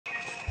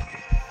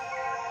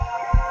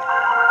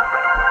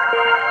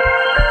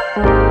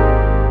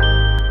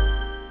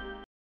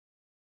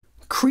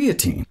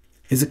Creatine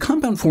is a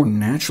compound formed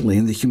naturally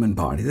in the human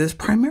body that is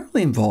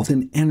primarily involved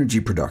in energy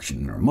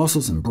production in our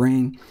muscles and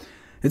brain.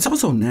 It's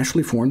also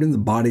naturally formed in the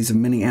bodies of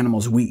many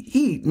animals we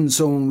eat, and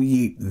so when we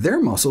eat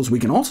their muscles, we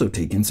can also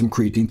take in some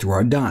creatine through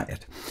our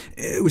diet.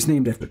 It was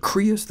named after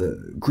Creus,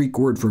 the Greek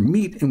word for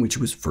meat, in which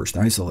it was first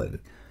isolated.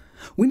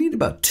 We need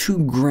about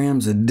 2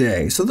 grams a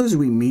day, so those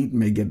we meet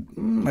may get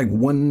like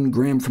 1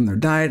 gram from their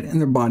diet,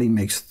 and their body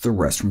makes the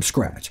rest from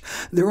scratch.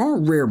 There are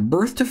rare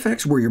birth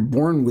defects where you're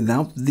born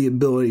without the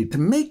ability to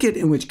make it,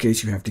 in which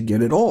case you have to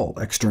get it all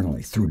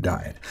externally through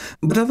diet.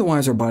 But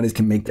otherwise, our bodies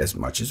can make as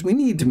much as we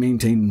need to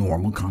maintain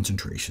normal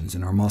concentrations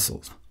in our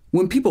muscles.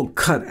 When people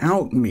cut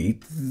out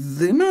meat,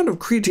 the amount of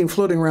creatine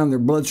floating around their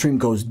bloodstream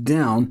goes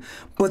down,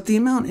 but the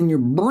amount in your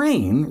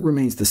brain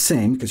remains the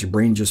same, because your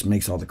brain just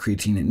makes all the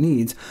creatine it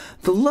needs.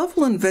 The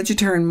level in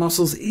vegetarian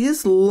muscles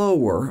is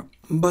lower,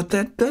 but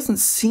that doesn't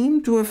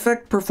seem to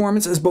affect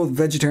performance, as both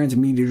vegetarians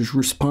and meat eaters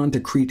respond to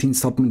creatine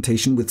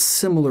supplementation with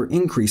similar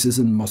increases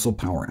in muscle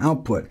power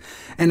output.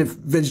 And if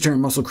vegetarian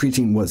muscle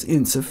creatine was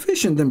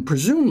insufficient, then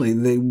presumably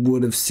they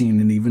would have seen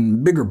an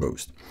even bigger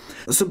boost.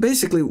 So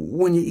basically,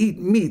 when you eat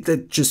meat,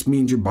 that just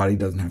means your body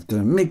doesn't have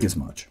to make as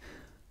much.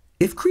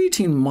 If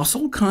creatine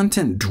muscle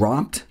content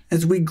dropped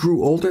as we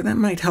grew older, that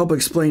might help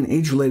explain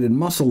age-related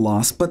muscle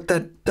loss, but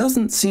that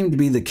doesn't seem to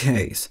be the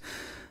case.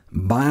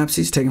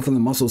 Biopsies taken from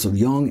the muscles of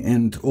young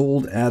and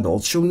old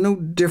adults show no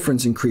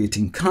difference in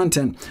creatine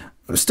content.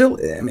 Still,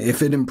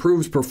 if it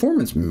improves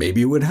performance,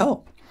 maybe it would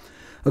help.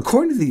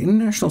 According to the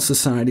International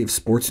Society of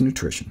Sports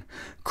Nutrition,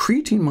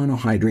 creatine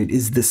monohydrate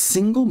is the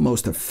single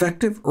most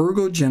effective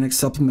ergogenic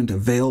supplement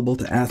available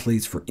to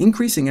athletes for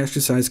increasing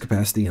exercise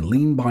capacity and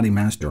lean body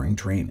mass during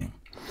training.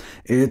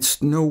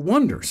 It's no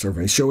wonder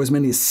surveys show as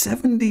many as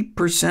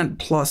 70%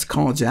 plus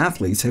college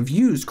athletes have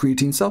used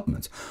creatine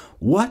supplements.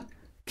 What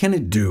can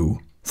it do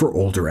for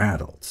older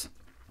adults?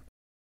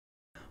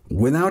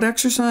 Without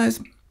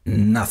exercise,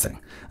 nothing.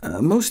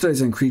 Most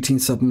studies on creatine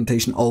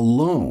supplementation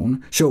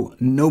alone show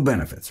no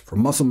benefits for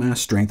muscle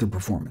mass, strength, or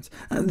performance.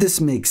 This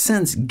makes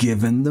sense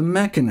given the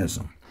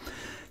mechanism.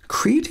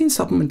 Creatine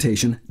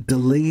supplementation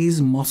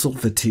delays muscle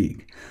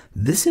fatigue.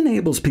 This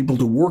enables people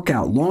to work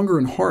out longer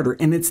and harder,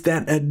 and it's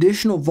that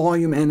additional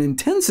volume and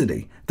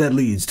intensity that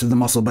leads to the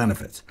muscle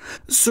benefits.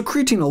 So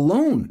creatine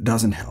alone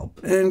doesn't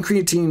help, and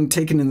creatine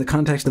taken in the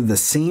context of the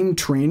same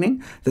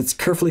training that's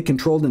carefully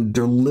controlled and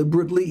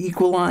deliberately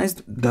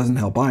equalized doesn't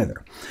help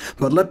either.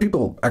 But let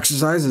people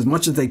exercise as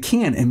much as they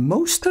can, and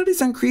most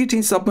studies on creatine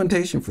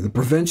supplementation for the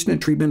prevention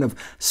and treatment of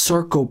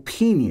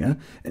sarcopenia,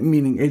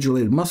 meaning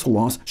age-related muscle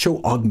loss,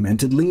 show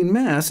augmented lean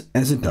mass,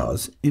 as it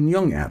does in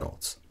young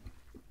adults.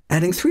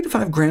 Adding 3 to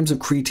 5 grams of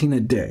creatine a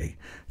day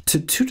to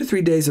 2 to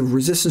 3 days of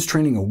resistance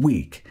training a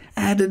week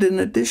added an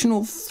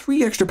additional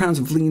 3 extra pounds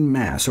of lean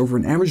mass over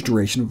an average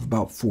duration of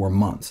about 4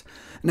 months.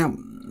 Now,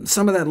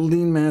 some of that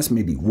lean mass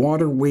may be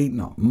water weight,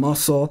 not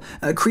muscle.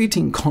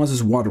 Creatine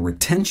causes water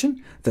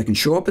retention that can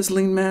show up as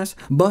lean mass,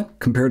 but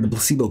compared to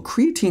placebo,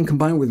 creatine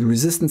combined with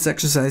resistance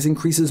exercise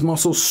increases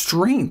muscle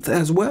strength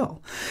as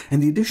well.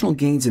 And the additional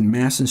gains in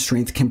mass and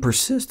strength can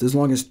persist as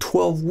long as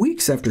 12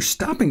 weeks after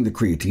stopping the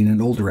creatine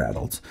in older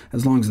adults,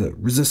 as long as the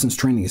resistance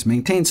training is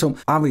maintained, so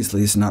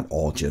obviously it's not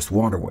all just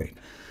water weight.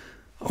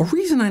 A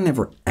reason I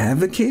never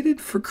advocated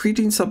for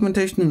creatine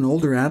supplementation in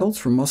older adults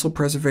for muscle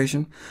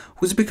preservation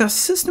was because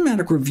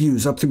systematic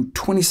reviews up through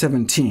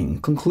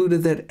 2017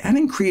 concluded that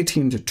adding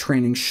creatine to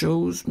training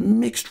shows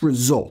mixed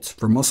results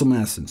for muscle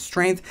mass and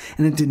strength,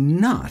 and it did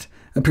not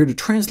appear to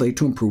translate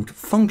to improved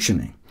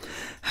functioning.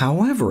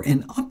 However,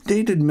 an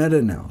updated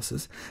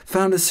meta-analysis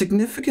found a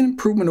significant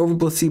improvement over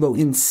placebo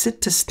in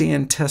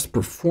sit-to-stand test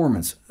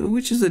performance,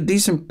 which is a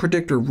decent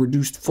predictor of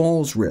reduced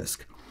falls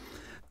risk.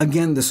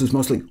 Again, this was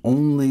mostly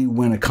only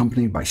when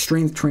accompanied by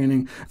strength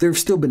training. There have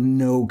still been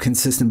no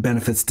consistent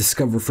benefits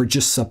discovered for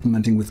just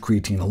supplementing with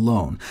creatine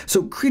alone,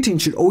 so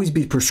creatine should always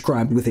be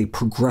prescribed with a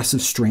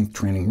progressive strength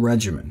training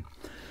regimen.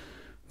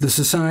 The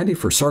Society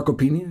for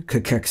Sarcopenia,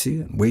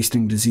 Cachexia, and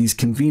Wasting Disease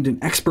convened an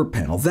expert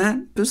panel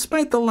that,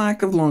 despite the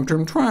lack of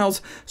long-term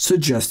trials,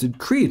 suggested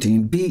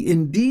creatine be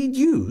indeed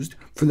used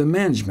for the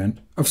management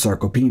of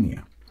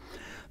sarcopenia.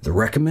 The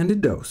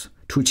recommended dose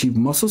to achieve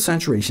muscle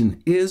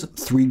saturation is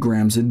 3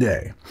 grams a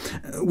day.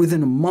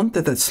 Within a month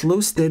at that slow,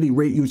 steady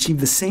rate, you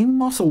achieve the same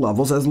muscle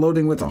levels as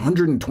loading with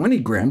 120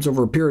 grams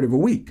over a period of a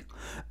week.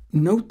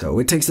 Note, though,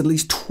 it takes at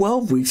least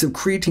 12 weeks of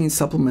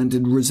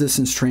creatine-supplemented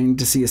resistance training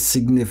to see a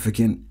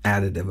significant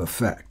additive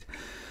effect.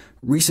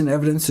 Recent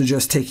evidence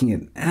suggests taking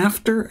it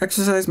after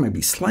exercise might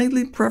be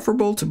slightly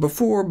preferable to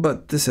before,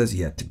 but this has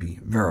yet to be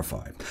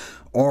verified.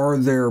 Are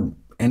there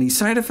any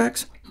side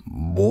effects?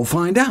 We'll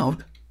find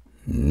out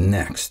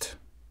next.